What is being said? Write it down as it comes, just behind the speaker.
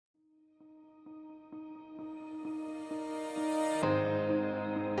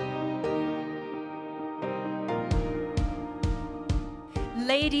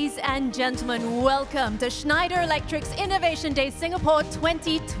Ladies and gentlemen, welcome to Schneider Electric's Innovation Day Singapore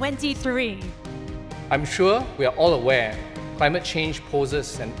 2023. I'm sure we are all aware climate change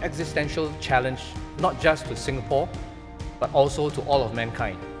poses an existential challenge not just to Singapore, but also to all of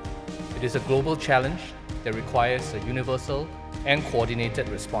mankind. It is a global challenge that requires a universal and coordinated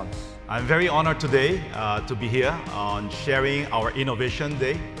response. I'm very honored today to be here on sharing our Innovation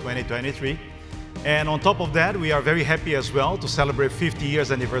Day 2023. And on top of that, we are very happy as well to celebrate 50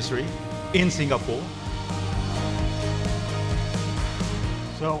 years anniversary in Singapore.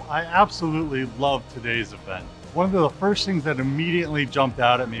 So I absolutely love today's event. One of the first things that immediately jumped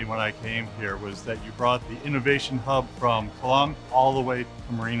out at me when I came here was that you brought the Innovation Hub from Kelang all the way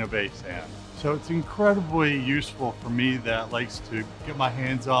to Marina Bay Sands. So it's incredibly useful for me that likes to get my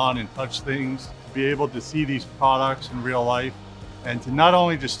hands on and touch things, to be able to see these products in real life, and to not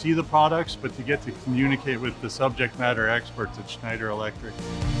only just see the products, but to get to communicate with the subject matter experts at Schneider Electric.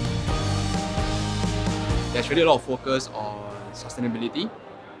 There's really a lot of focus on sustainability.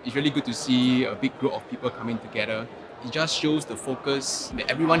 It's really good to see a big group of people coming together. It just shows the focus that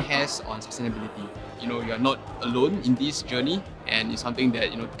everyone has on sustainability. You're not alone in this journey, and it's something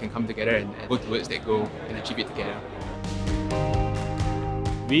that can come together and go towards that goal and achieve it together.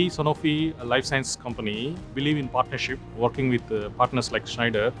 We, Sanofi, a life science company, believe in partnership, working with partners like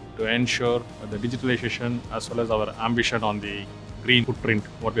Schneider to ensure the digitalization as well as our ambition on the green footprint,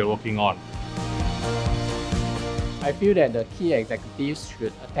 what we are working on. I feel that the key executives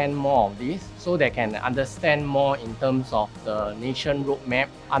should attend more of this so they can understand more in terms of the nation roadmap,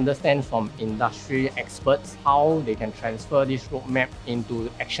 understand from industry experts how they can transfer this roadmap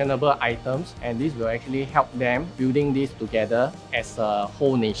into actionable items, and this will actually help them building this together as a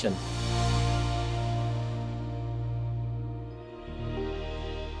whole nation.